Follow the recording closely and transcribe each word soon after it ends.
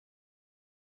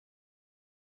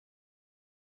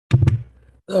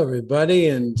Hello, everybody,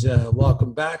 and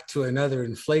welcome back to another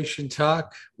inflation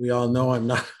talk. We all know I'm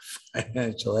not a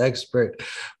financial expert,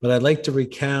 but I'd like to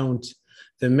recount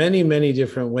the many, many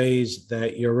different ways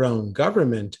that your own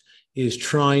government is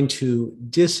trying to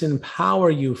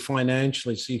disempower you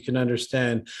financially so you can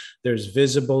understand there's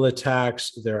visible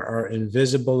attacks, there are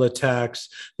invisible attacks.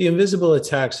 The invisible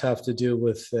attacks have to do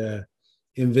with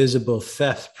invisible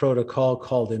theft protocol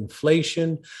called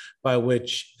inflation, by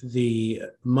which the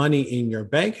money in your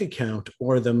bank account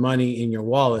or the money in your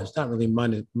wallet, it's not really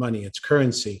money, it's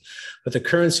currency, but the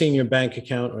currency in your bank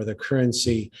account or the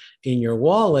currency in your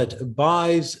wallet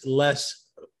buys less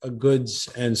goods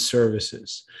and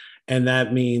services. And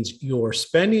that means your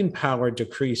spending power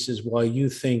decreases while you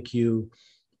think you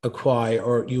acquire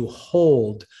or you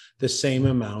hold the same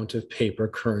amount of paper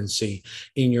currency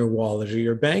in your wallet or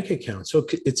your bank account. So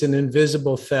it's an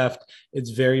invisible theft. It's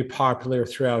very popular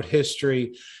throughout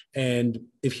history. And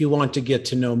if you want to get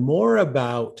to know more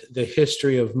about the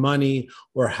history of money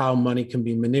or how money can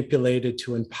be manipulated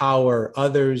to empower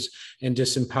others and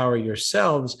disempower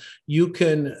yourselves, you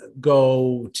can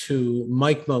go to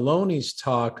Mike Maloney's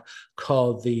talk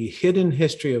called The Hidden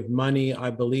History of Money.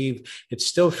 I believe it's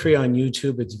still free on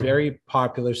YouTube. It's very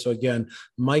popular. So again,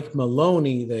 Mike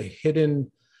Maloney, The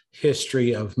Hidden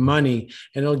History of Money,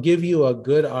 and it'll give you a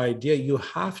good idea. You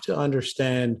have to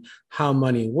understand how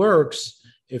money works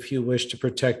if you wish to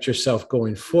protect yourself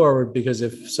going forward, because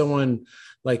if someone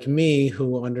like me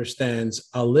who understands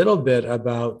a little bit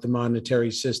about the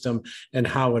monetary system and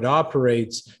how it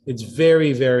operates, it's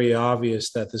very, very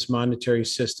obvious that this monetary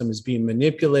system is being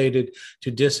manipulated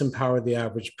to disempower the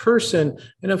average person.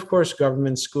 And of course,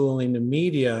 government, schooling, and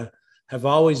media have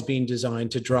always been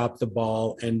designed to drop the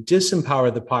ball and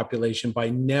disempower the population by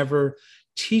never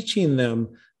teaching them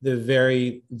the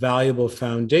very valuable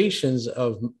foundations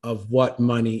of what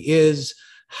money is,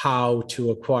 how to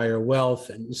acquire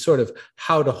wealth, and sort of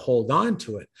how to hold on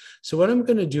to it. So what I'm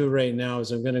going to do right now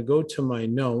is I'm going to go to my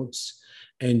notes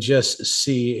and just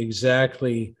see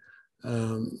exactly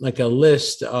like a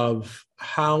list of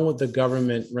how the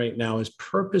government right now is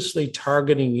purposely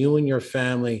targeting you and your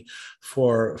family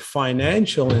for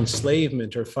financial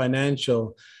enslavement or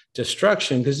financial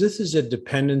destruction, because this is a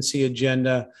dependency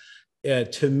agenda.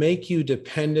 To make you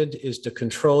dependent is to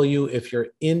control you. If you're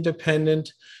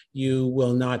independent, you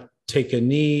will not take a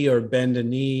knee or bend a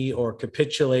knee or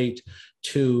capitulate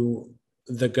to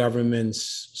the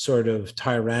government's sort of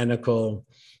tyrannical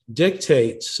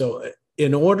dictates. So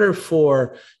in order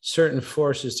for certain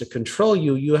forces to control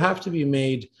you, you have to be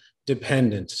made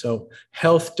dependent. So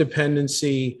health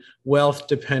dependency, wealth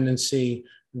dependency,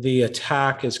 the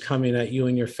attack is coming at you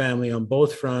and your family on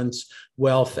both fronts,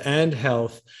 wealth and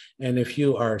health. And if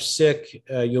you are sick,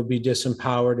 you'll be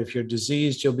disempowered. If you're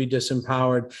diseased, you'll be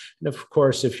disempowered. And of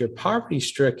course, if you're poverty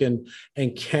stricken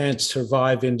and can't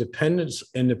survive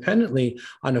independently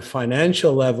on a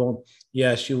financial level,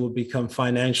 yes, you will become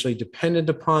financially dependent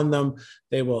upon them.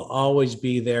 They will always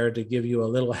be there to give you a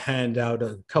little handout,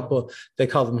 a couple, they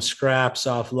call them scraps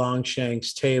off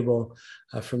Longshank's table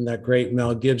from that great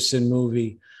Mel Gibson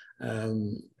movie.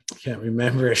 Can't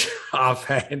remember it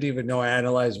offhand, even though I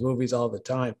analyze movies all the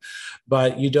time.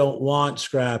 But you don't want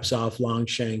scraps off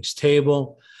Longshank's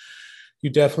table. You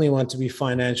definitely want to be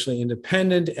financially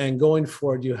independent. And going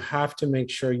forward, you have to make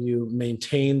sure you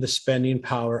maintain the spending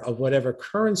power of whatever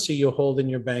currency you hold in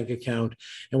your bank account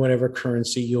and whatever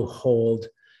currency you hold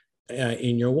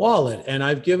in your wallet. And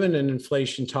I've given an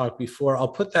inflation talk before. I'll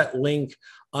put that link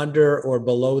under or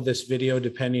below this video,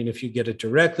 depending if you get it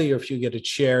directly or if you get it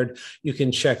shared. You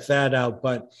can check that out.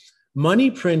 But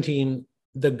money printing,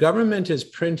 the government is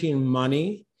printing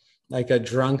money like a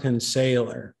drunken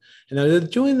sailor. And they're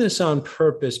doing this on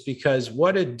purpose because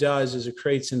what it does is it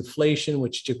creates inflation,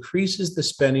 which decreases the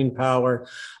spending power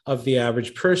of the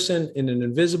average person in an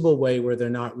invisible way where they're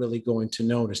not really going to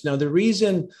notice. Now, the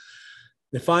reason,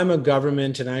 if I'm a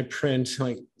government and I print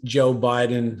like Joe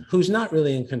Biden, who's not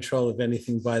really in control of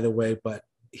anything, by the way, but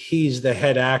he's the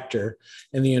head actor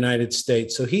in the United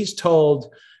States. So he's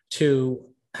told to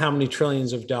how many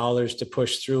trillions of dollars to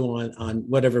push through on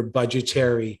whatever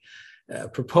budgetary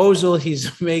proposal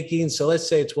he's making. So let's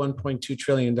say it's $1.2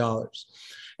 trillion.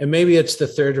 And maybe it's the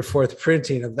third or fourth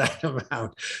printing of that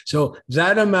amount. So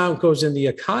that amount goes in the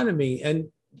economy. And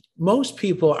most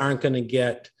people aren't going to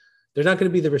get, they're not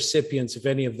going to be the recipients of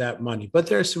any of that money. But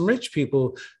there are some rich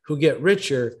people who get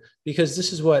richer, because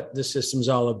this is what the system's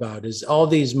all about, is all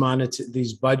these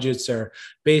these budgets are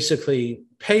basically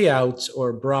payouts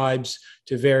or bribes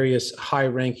to various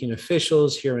high-ranking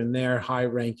officials here and there,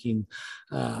 high-ranking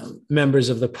members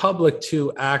of the public,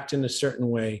 to act in a certain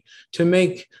way to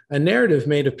make a narrative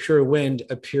made of pure wind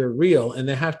appear real. And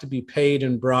they have to be paid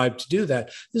and bribed to do that.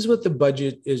 This is what the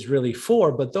budget is really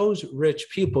for. But those rich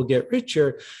people get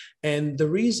richer. And the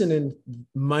reason in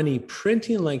money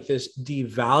printing like this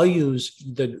devalues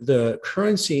the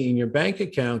currency in your bank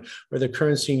account or the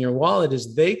currency in your wallet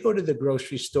is they go to the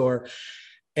grocery store,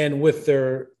 and with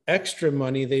their extra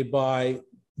money, they buy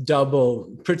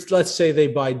double, let's say they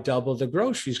buy double the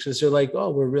groceries, because they're like, oh,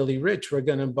 we're really rich. We're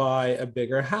going to buy a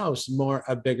bigger house,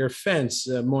 a bigger fence,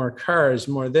 more cars,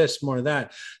 more this, more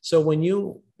that. So when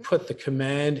you put the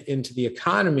command into the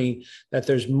economy that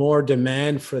there's more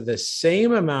demand for the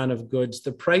same amount of goods,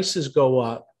 the prices go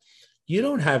up. You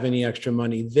don't have any extra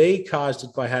money. They caused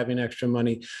it by having extra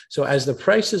money. So as the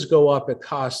prices go up, it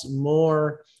costs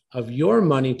more of your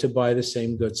money to buy the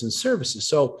same goods and services.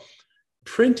 So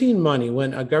printing money,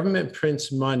 when a government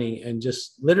prints money and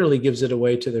just literally gives it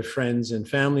away to their friends and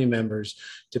family members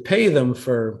to pay them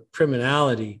for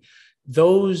criminality,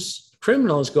 those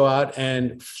criminals go out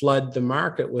and flood the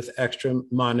market with extra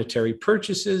monetary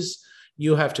purchases.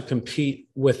 You have to compete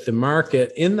with the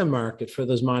market, in the market, for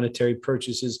those monetary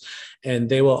purchases, and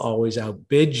they will always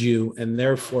outbid you. And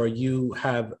therefore, you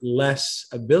have less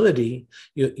ability.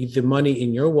 The money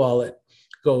in your wallet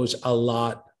goes a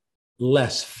lot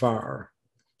less far.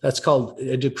 That's called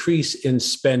a decrease in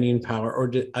spending power,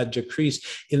 or a decrease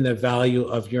in the value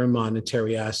of your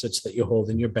monetary assets that you hold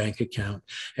in your bank account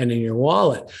and in your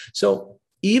wallet. So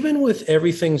even with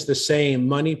everything's the same,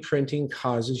 money printing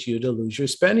causes you to lose your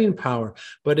spending power.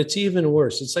 But it's even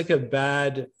worse. It's like a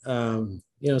bad,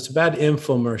 it's a bad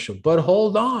infomercial. But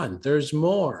hold on, there's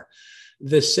more.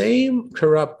 The same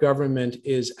corrupt government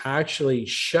is actually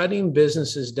shutting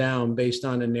businesses down based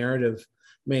on a narrative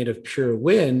made of pure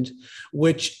wind,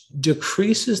 which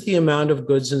decreases the amount of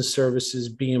goods and services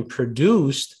being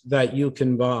produced that you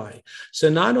can buy. So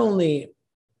not only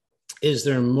is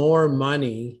there more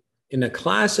money in a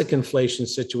classic inflation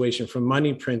situation from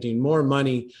money printing, more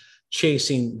money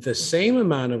chasing the same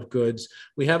amount of goods,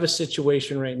 we have a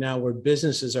situation right now where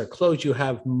businesses are closed. You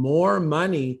have more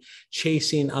money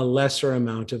chasing a lesser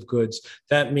amount of goods.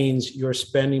 That means your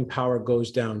spending power goes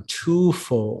down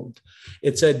twofold.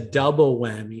 It's a double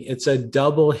whammy. It's a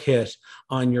double hit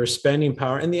on your spending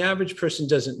power. And the average person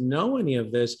doesn't know any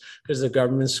of this, because the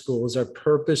government schools are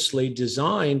purposely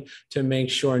designed to make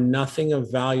sure nothing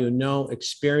of value, no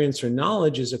experience or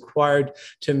knowledge is acquired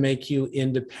to make you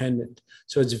independent.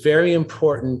 So it's very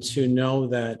important to know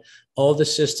that all the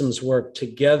systems work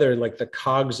together like the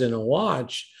cogs in a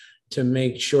watch to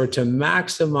make sure to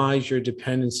maximize your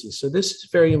dependency. So this is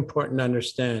very important to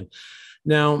understand.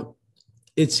 Now,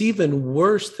 it's even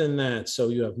worse than that. So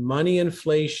you have money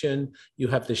inflation, you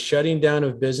have the shutting down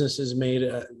of businesses made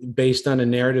based on a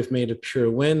narrative made of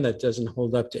pure wind that doesn't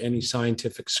hold up to any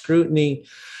scientific scrutiny.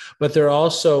 But they're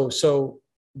also, so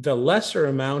the lesser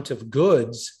amount of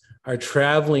goods are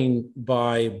traveling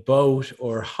by boat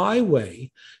or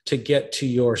highway to get to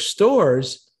your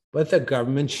stores, but the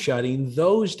government's shutting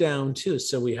those down too.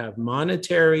 So we have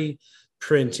monetary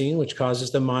printing, which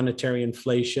causes the monetary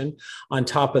inflation. On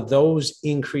top of those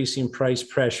increasing price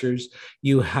pressures,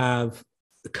 you have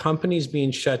companies being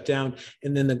shut down,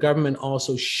 and then the government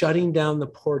also shutting down the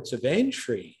ports of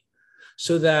entry,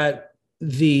 so that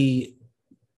the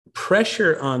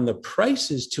pressure on the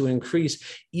prices to increase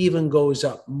even goes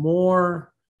up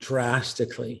more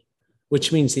drastically,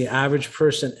 which means the average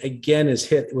person again is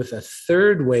hit with a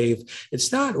third wave.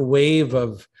 It's not a wave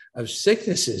of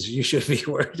sicknesses you should be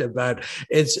worried about.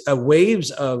 It's a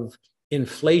waves of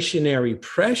inflationary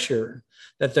pressure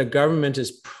that the government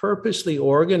is purposely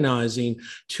organizing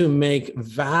to make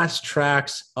vast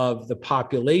tracts of the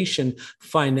population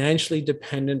financially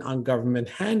dependent on government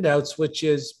handouts, which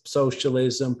is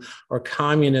socialism or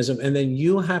communism. And then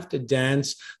you have to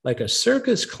dance like a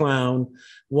circus clown.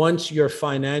 Once you're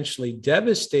financially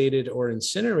devastated or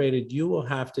incinerated, you will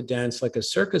have to dance like a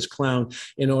circus clown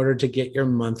in order to get your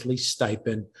monthly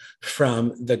stipend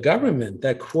from the government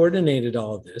that coordinated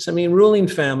all of this. I mean, ruling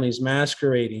families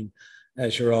masquerading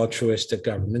as your altruistic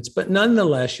governments, but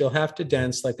nonetheless, you'll have to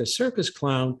dance like a circus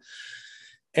clown.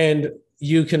 And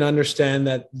you can understand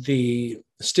that the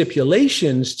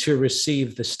stipulations to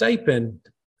receive the stipend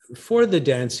for the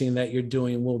dancing that you're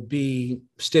doing will be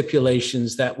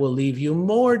stipulations that will leave you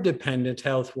more dependent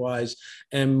health-wise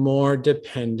and more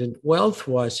dependent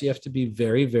wealth-wise. So you have to be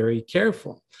very, very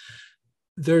careful.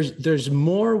 there's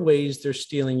more ways they're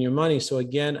stealing your money. So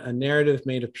again, a narrative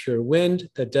made of pure wind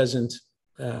that doesn't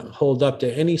hold up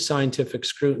to any scientific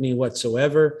scrutiny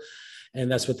whatsoever. And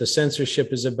that's what the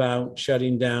censorship is about,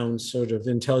 shutting down sort of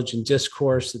intelligent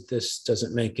discourse that this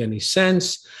doesn't make any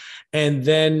sense. And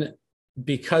then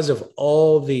because of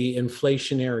all the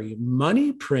inflationary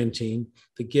money printing,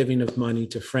 the giving of money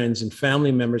to friends and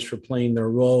family members for playing their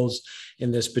roles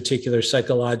in this particular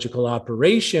psychological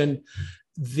operation,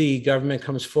 the government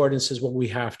comes forward and says, well, we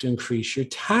have to increase your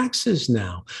taxes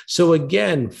now. So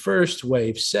again, first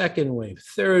wave, second wave,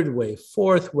 third wave,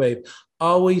 fourth wave,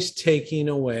 always taking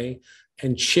away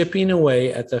and chipping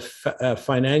away at the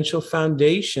financial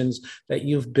foundations that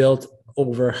you've built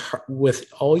over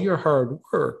with all your hard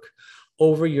work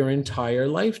over your entire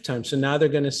lifetime. So now they're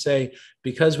going to say,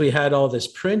 because we had all this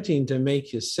printing to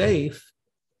make you safe,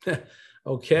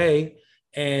 okay,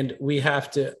 and we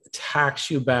have to tax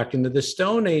you back into the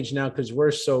Stone Age now because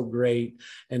we're so great.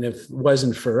 And if it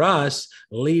wasn't for us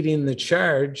leading the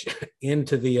charge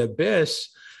into the abyss,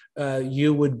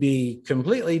 you would be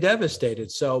completely devastated.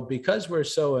 So because we're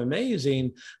so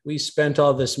amazing, we spent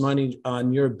all this money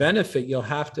on your benefit. You'll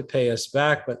have to pay us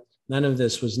back, but none of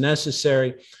this was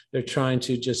necessary. They're trying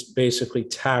to just basically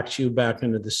tax you back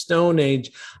into the Stone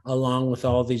Age, along with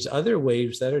all these other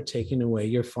waves that are taking away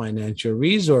your financial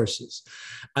resources.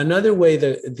 Another way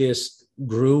that this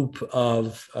group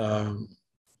of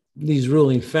these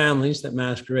ruling families that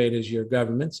masquerade as your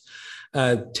governments,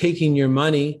 taking your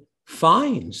money,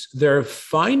 fines. They're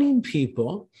fining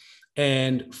people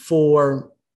and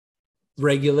for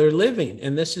regular living.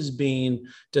 And this is being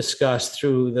discussed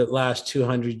through the last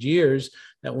 200 years,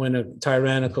 that when a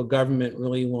tyrannical government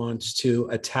really wants to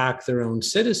attack their own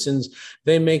citizens,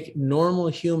 they make normal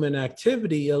human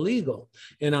activity illegal.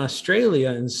 In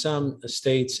Australia, in some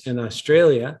states in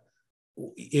Australia,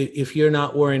 if you're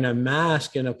not wearing a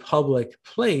mask in a public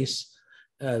place,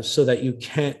 so that you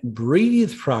can't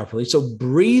breathe properly. So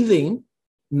breathing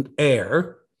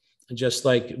air, just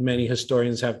like many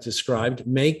historians have described,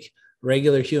 make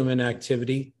regular human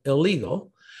activity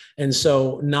illegal. And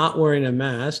so not wearing a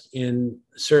mask in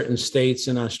certain states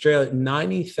in Australia,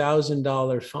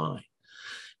 $90,000 fine.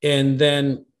 And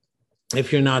then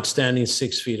if you're not standing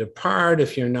 6 feet apart,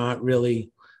 if you're not really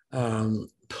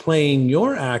playing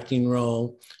your acting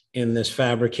role in this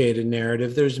fabricated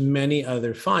narrative, there's many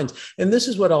other fines. And this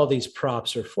is what all these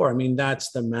props are for. I mean,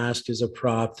 that's the mask is a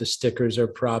prop, the stickers are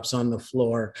props on the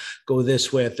floor, go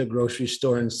this way at the grocery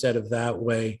store instead of that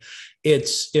way.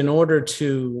 It's in order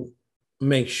to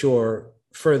make sure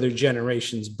further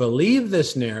generations believe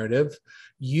this narrative,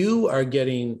 you are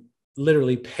getting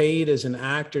literally paid as an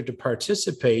actor to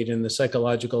participate in the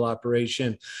psychological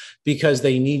operation because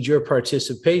they need your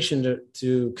participation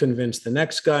to convince the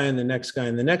next guy and the next guy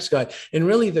and the next guy. And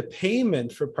really the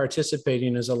payment for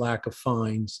participating is a lack of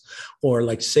fines or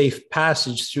like safe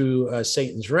passage through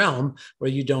Satan's realm where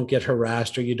you don't get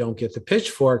harassed or you don't get the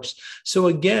pitchforks. So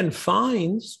again,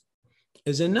 fines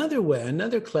is another way,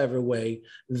 another clever way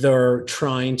they're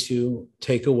trying to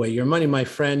take away your money. My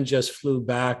friend just flew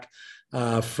back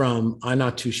from, I'm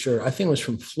not too sure, I think it was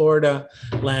from Florida,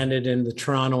 landed in the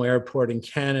Toronto airport in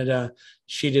Canada.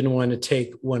 She didn't want to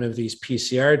take one of these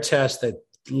PCR tests that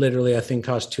literally, I think,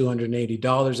 cost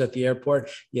 $280 at the airport.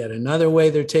 Yet another way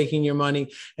they're taking your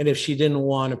money. And if she didn't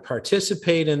want to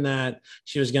participate in that,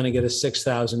 she was going to get a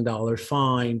 $6,000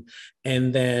 fine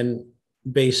and then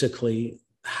basically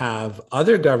have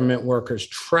other government workers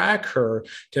track her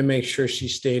to make sure she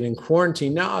stayed in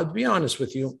quarantine. Now, I'll be honest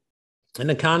with you, an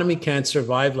economy can't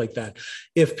survive like that.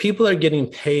 If people are getting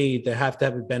paid, they have to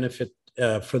have a benefit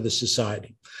for the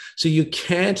society. So you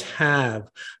can't have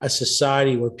a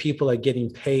society where people are getting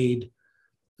paid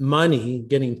money,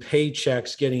 getting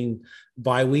paychecks, getting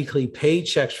biweekly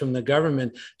paychecks from the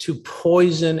government to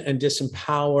poison and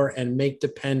disempower and make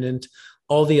dependent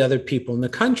all the other people in the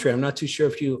country. I'm not too sure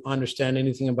if you understand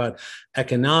anything about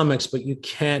economics, but you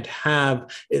can't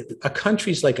have a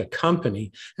country's like a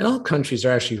company, and all countries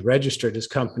are actually registered as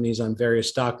companies on various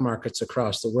stock markets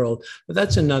across the world. But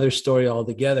that's another story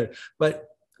altogether. But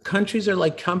countries are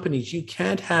like companies. You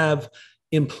can't have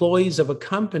employees of a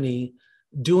company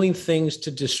doing things to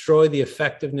destroy the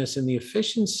effectiveness and the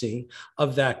efficiency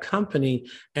of that company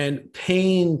and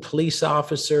paying police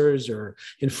officers or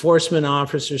enforcement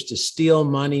officers to steal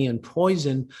money and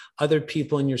poison other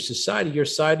people in your society. Your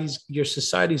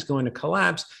society is going to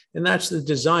collapse. And that's the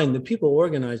design. The people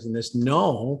organizing this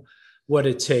know what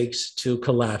it takes to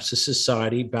collapse a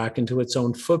society back into its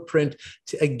own footprint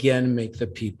to, again, make the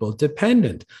people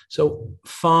dependent. So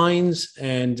fines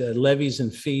and levies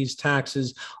and fees,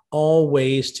 taxes, all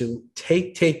ways to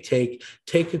take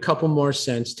a couple more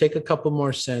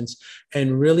cents,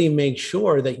 and really make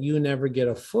sure that you never get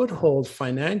a foothold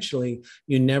financially.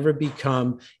 You never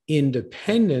become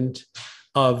independent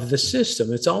of the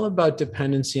system. It's all about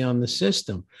dependency on the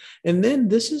system. And then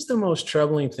this is the most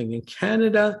troubling thing. In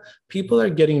Canada, people are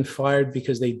getting fired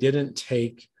because they didn't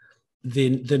take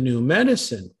the new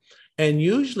medicine. And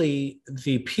usually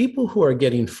the people who are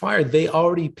getting fired, they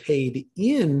already paid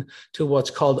in to what's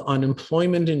called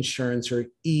unemployment insurance, or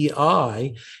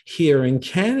EI, here in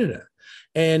Canada.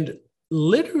 And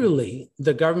literally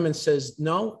the government says,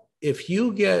 no, if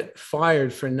you get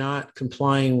fired for not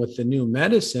complying with the new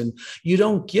medicine, you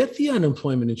don't get the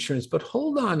unemployment insurance. But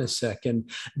hold on a second.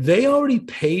 They already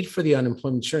paid for the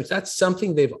unemployment insurance. That's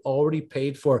something they've already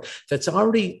paid for. That's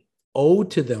already owed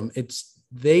to them.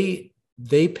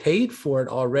 They paid for it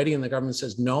already, and the government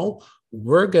says, no,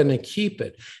 we're going to keep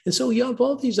it. And so you have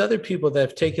all these other people that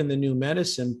have taken the new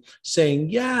medicine saying,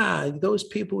 yeah, those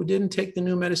people who didn't take the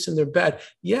new medicine, they're bad.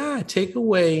 Yeah, take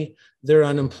away their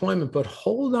unemployment. But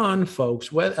hold on, folks.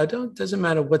 It doesn't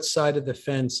matter what side of the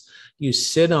fence you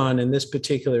sit on in this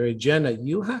particular agenda.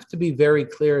 You have to be very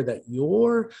clear that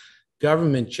your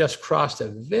government just crossed a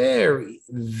very,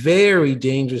 very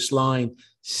dangerous line,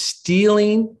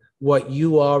 stealing what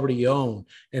you already own.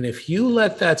 And if you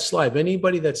let that slide,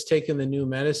 anybody that's taken the new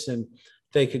medicine,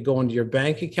 they could go into your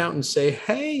bank account and say,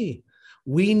 hey,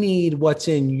 we need what's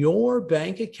in your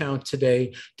bank account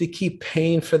today to keep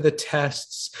paying for the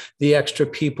tests, the extra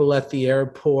people at the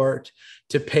airport,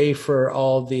 to pay for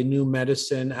all the new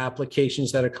medicine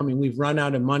applications that are coming. We've run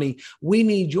out of money. We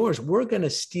need yours. We're going to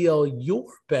steal your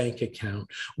bank account.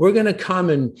 We're going to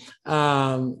come and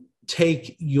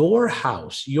take your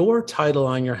house, your title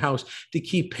on your house, to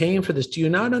keep paying for this. Do you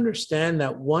not understand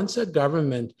that once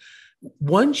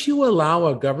you allow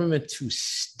a government to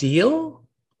steal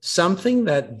something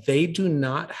that they do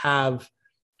not have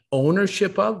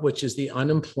ownership of, which is the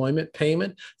unemployment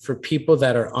payment for people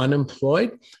that are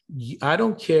unemployed? I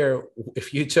don't care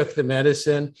if you took the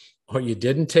medicine or you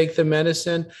didn't take the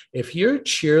medicine. If you're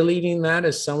cheerleading that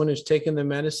as someone who's taken the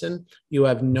medicine, you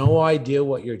have no idea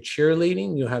what you're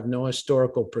cheerleading. You have no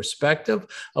historical perspective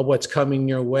of what's coming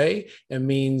your way. It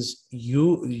means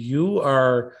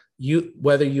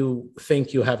whether you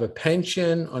think you have a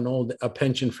pension, a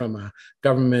pension from a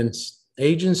government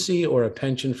agency, or a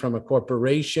pension from a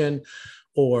corporation,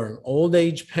 or an old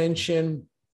age pension,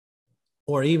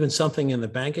 or even something in the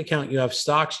bank account, you have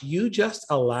stocks, you just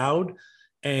allowed,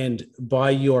 and by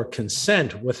your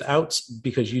consent,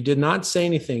 because you did not say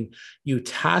anything, you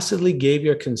tacitly gave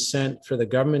your consent for the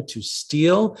government to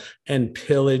steal and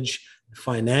pillage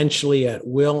financially at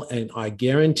will. And I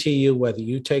guarantee you, whether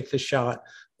you take the shot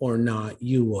or not,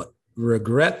 you will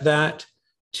regret that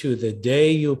to the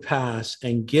day you pass.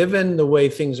 And given the way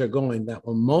things are going, that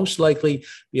will most likely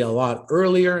be a lot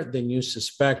earlier than you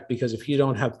suspect, because if you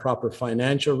don't have proper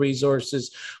financial resources,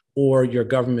 or your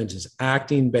government is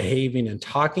acting, behaving, and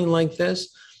talking like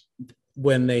this,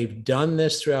 when they've done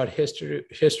this throughout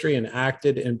history and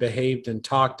acted and behaved and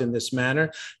talked in this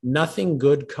manner, nothing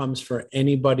good comes for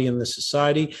anybody in the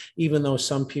society, even though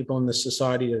some people in the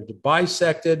society are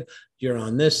bisected. You're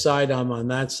on this side, I'm on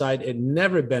that side. It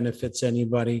never benefits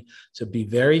anybody. So be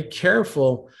very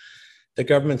careful. The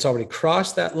government's already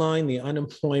crossed that line. The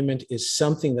unemployment is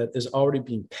something that is already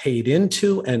being paid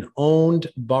into and owned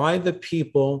by the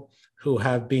people who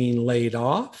have been laid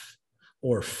off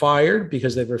or fired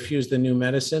because they've refused the new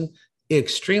medicine.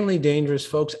 Extremely dangerous,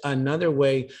 folks. Another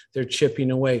way they're chipping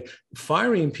away.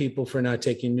 Firing people for not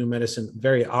taking new medicine,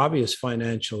 very obvious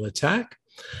financial attack.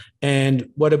 And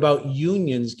what about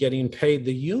unions getting paid?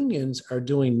 The unions are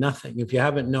doing nothing. If you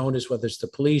haven't noticed, whether it's the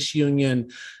police union,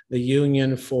 the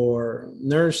union for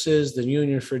nurses, the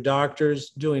union for doctors,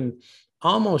 doing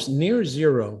almost near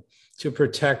zero to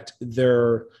protect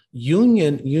their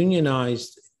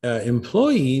unionized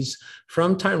employees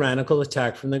from tyrannical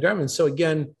attack from the government. So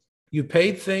again, you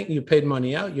paid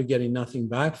money out, you're getting nothing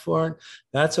back for it.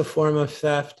 That's a form of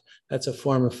theft. That's a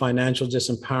form of financial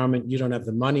disempowerment. You don't have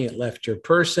the money, it left your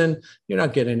person. You're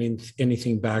not getting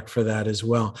anything back for that as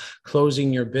well.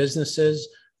 Closing your businesses.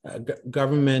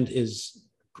 Government is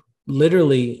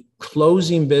literally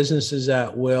closing businesses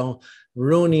at will,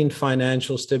 ruining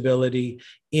financial stability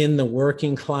in the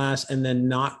working class, and then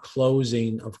not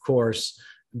closing, of course,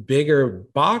 bigger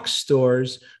box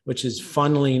stores, which is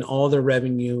funneling all the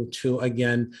revenue to,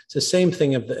 again, it's the same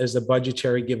thing as the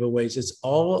budgetary giveaways. It's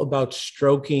all about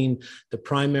stroking the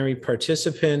primary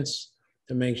participants,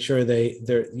 to make sure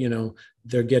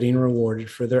they're getting rewarded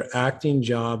for their acting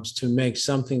jobs to make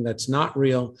something that's not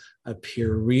real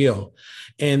appear real.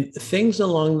 And things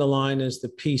along the line is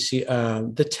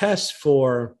the test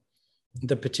for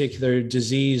the particular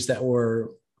disease that we're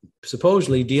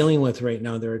supposedly dealing with right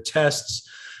now. There are tests.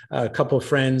 A couple of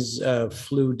friends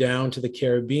flew down to the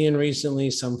Caribbean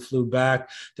recently. Some flew back.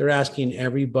 They're asking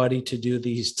everybody to do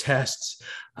these tests.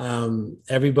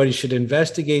 Everybody should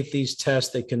investigate these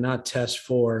tests. They cannot test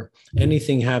for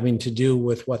anything having to do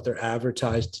with what they're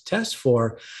advertised to test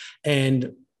for.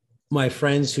 And my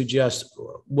friends who just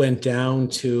went down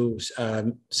to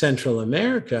Central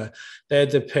America, they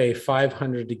had to pay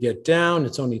 $500 to get down.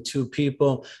 It's only 2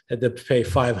 people. They had to pay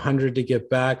 $500 to get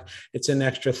back. It's an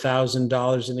extra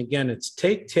 $1,000. And again, it's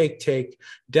take,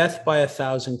 death by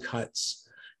 1,000 cuts.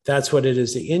 That's what it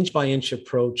is, the inch-by-inch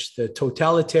approach, the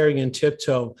totalitarian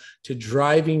tiptoe to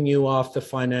driving you off the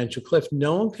financial cliff.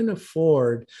 No one can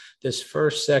afford this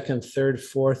first, second, third,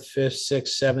 fourth, fifth,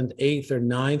 sixth, seventh, eighth, or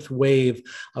ninth wave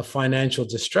of financial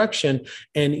destruction.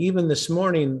 And even this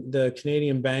morning, the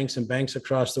Canadian banks and banks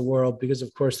across the world, because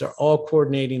of course they're all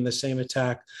coordinating the same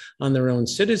attack on their own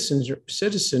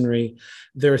citizenry,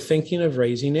 they're thinking of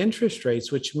raising interest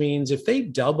rates, which means if they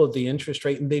doubled the interest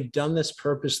rate, and they've done this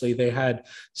purposely, they had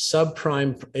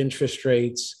subprime interest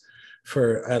rates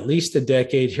for at least a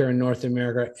decade here in North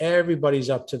America. Everybody's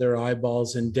up to their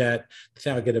eyeballs in debt.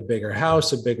 They'll get a bigger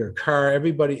house, a bigger car.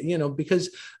 Everybody,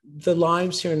 because the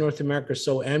lives here in North America are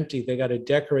so empty, they got to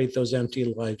decorate those empty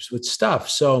lives with stuff.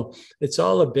 So it's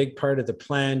all a big part of the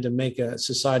plan to make a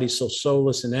society so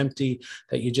soulless and empty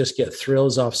that you just get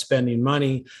thrills off spending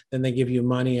money. Then they give you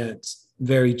money at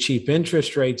very cheap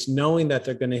interest rates, knowing that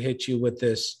they're going to hit you with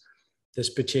this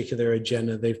particular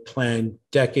agenda they've planned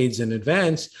decades in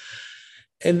advance.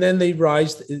 And then they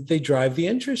drive the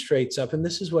interest rates up. And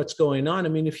this is what's going on. I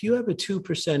mean, if you have a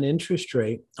 2% interest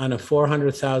rate on a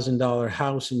 $400,000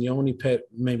 house and you only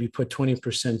maybe put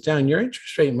 20% down, your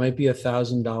interest rate might be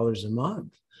 $1,000 a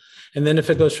month. And then if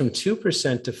it goes from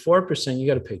 2% to 4%, you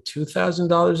got to pay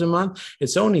 $2,000 a month.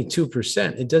 It's only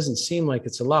 2%. It doesn't seem like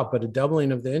it's a lot, but a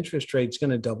doubling of the interest rate is going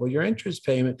to double your interest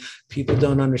payment. People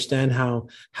don't understand how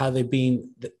they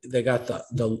got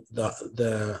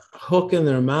the hook in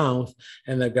their mouth,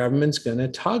 and the government's going to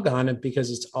tug on it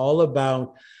because it's all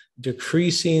about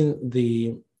decreasing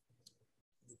the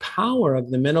power of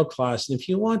the middle class. And if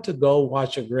you want to go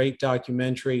watch a great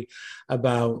documentary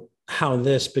about how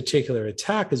this particular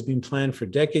attack has been planned for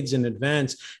decades in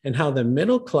advance, and how the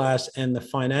middle class and the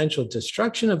financial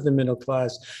destruction of the middle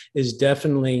class is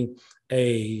definitely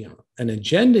an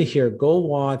agenda here, go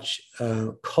watch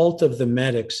Cult of the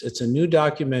Medics. It's a new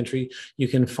documentary. You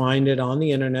can find it on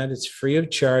the internet. It's free of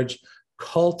charge.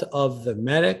 Cult of the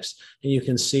Medics. And you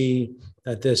can see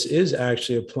that this is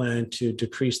actually a plan to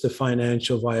decrease the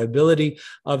financial viability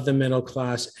of the middle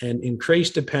class and increase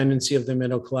dependency of the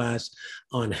middle class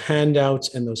on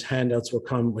handouts. And those handouts will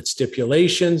come with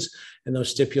stipulations, and those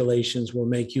stipulations will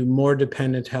make you more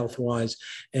dependent health-wise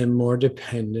and more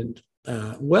dependent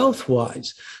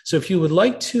wealth-wise. So if you would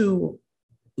like to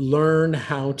learn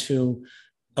how to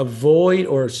avoid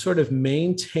or sort of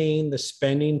maintain the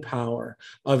spending power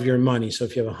of your money. So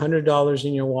if you have $100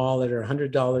 in your wallet or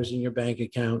 $100 in your bank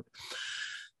account,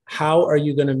 how are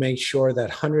you going to make sure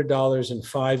that $100 in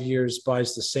 5 years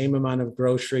buys the same amount of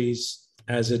groceries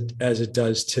as it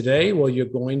does today? Well, you're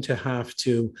going to have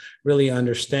to really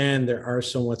understand there are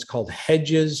some what's called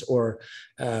hedges, or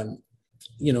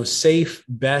safe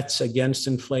bets against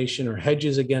inflation, or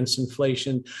hedges against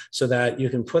inflation, so that you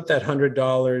can put that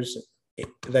 $100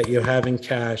 that you have in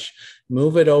cash,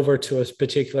 move it over to a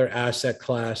particular asset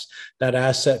class. That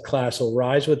asset class will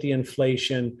rise with the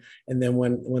inflation. And then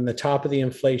when the top of the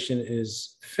inflation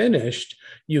is finished,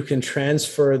 you can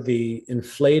transfer the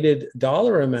inflated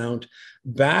dollar amount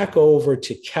back over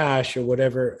to cash, or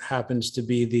whatever happens to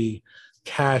be the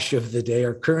cash of the day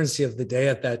or currency of the day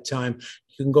at that time.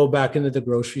 You can go back into the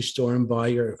grocery store and buy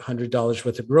your $100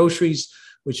 worth of groceries,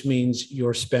 which means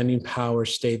your spending power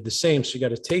stayed the same. So you got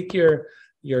to take your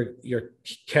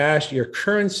cash, your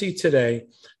currency today,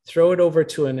 throw it over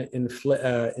to an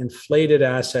inflated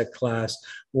asset class,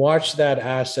 watch that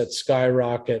asset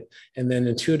skyrocket, and then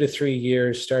in 2 to 3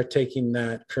 years, start taking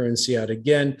that currency out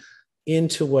again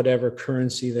into whatever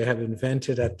currency they have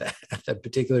invented at that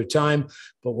particular time.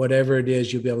 But whatever it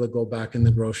is, you'll be able to go back in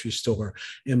the grocery store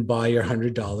and buy your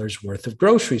 $100 worth of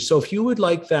groceries. So if you would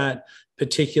like that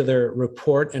particular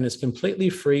report, and it's completely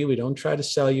free, we don't try to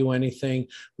sell you anything.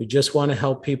 We just want to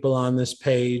help people on this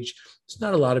page. It's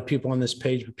not a lot of people on this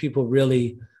page, but people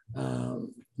really,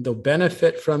 they'll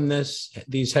benefit from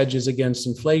these hedges against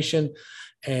inflation.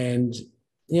 And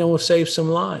we'll save some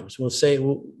lives. We'll say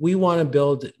we want to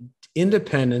build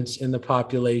independence in the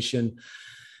population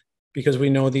because we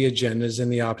know the agenda is in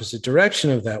the opposite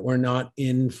direction of that. We're not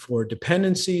in for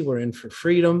dependency, we're in for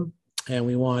freedom. And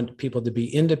we want people to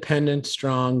be independent,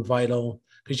 strong, vital,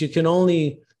 because you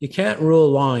can't rule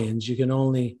lions, you can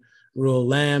only rule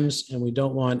lambs, and we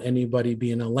don't want anybody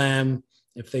being a lamb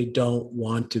if they don't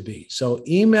want to be. So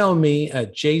email me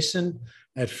at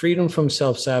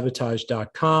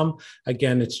jason@freedomfromselfsabotage.com.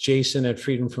 Again, it's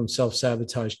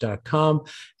jason@freedomfromselfsabotage.com,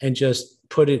 and just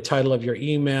put a title of your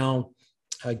email,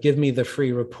 give me the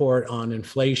free report on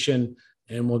inflation,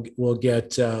 and we'll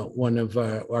get one of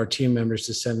our team members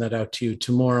to send that out to you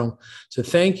tomorrow. So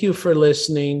thank you for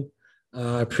listening.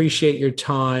 I appreciate your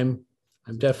time.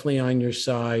 I'm definitely on your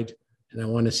side, and I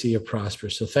want to see you prosper.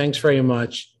 So thanks very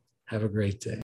much. Have a great day.